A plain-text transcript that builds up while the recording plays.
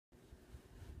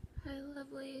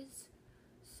lovelies.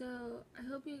 So I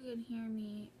hope you can hear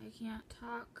me. I can't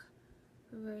talk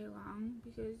for very long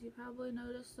because you probably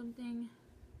noticed something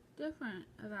different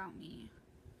about me.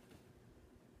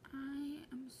 I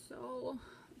am so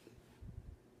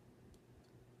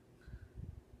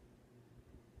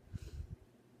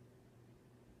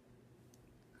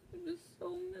I'm just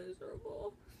so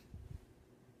miserable.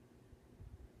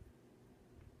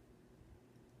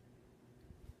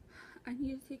 I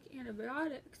need to take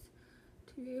antibiotics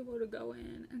to be able to go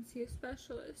in and see a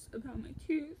specialist about my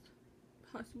tooth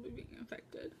possibly being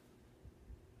infected.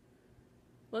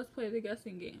 Let's play the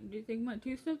guessing game. Do you think my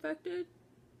tooth's infected?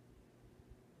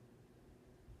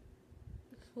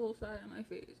 This whole side of my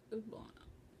face is blown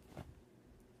up.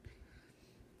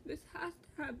 This has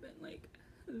to happen like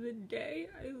the day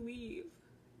I leave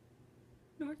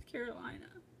North Carolina,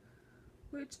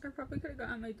 which I probably could have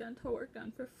gotten my dental work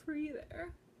done for free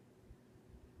there.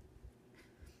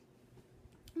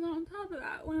 And then on top of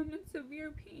that, when I'm in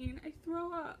severe pain, I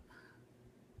throw up.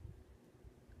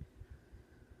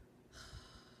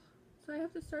 So I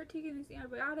have to start taking these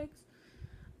antibiotics,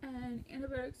 and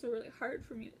antibiotics are really hard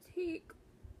for me to take.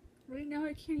 Right now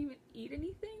I can't even eat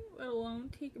anything, let alone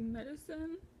take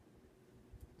medicine.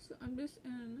 So I'm just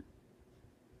in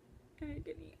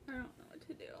agony. I don't know what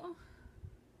to do.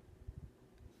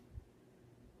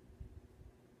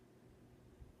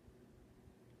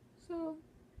 So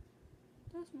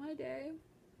that's my day.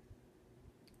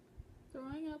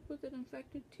 Throwing up with an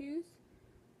infected tooth.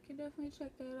 Can definitely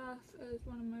check that off as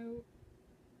one of my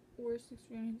worst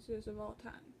experiences of all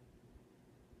time.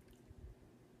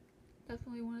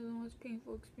 Definitely one of the most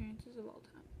painful experiences of all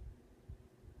time.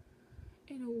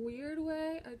 In a weird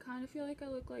way, I kind of feel like I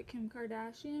look like Kim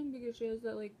Kardashian because she has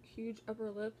that like huge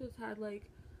upper lip that's had like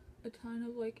a ton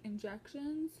of like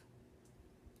injections.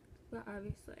 But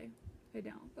obviously I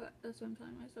don't. But that's what I'm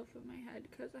telling myself in my head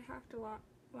because I have to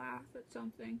laugh at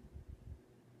something.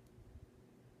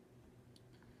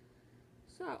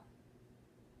 So,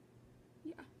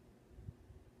 yeah.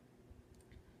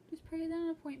 Just pray that an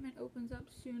appointment opens up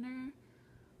sooner.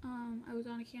 I was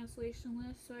on a cancellation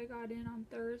list, so I got in on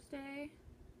Thursday,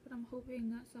 but I'm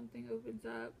hoping that something opens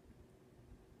up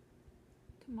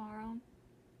tomorrow.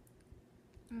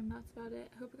 And that's about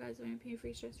it. I hope you guys are having a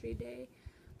pain-free, stress-free day.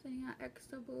 Sending out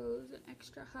extra blows and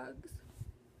extra hugs.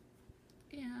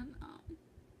 And,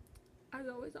 as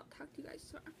always, I'll talk to you guys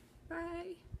tomorrow.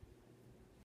 Bye!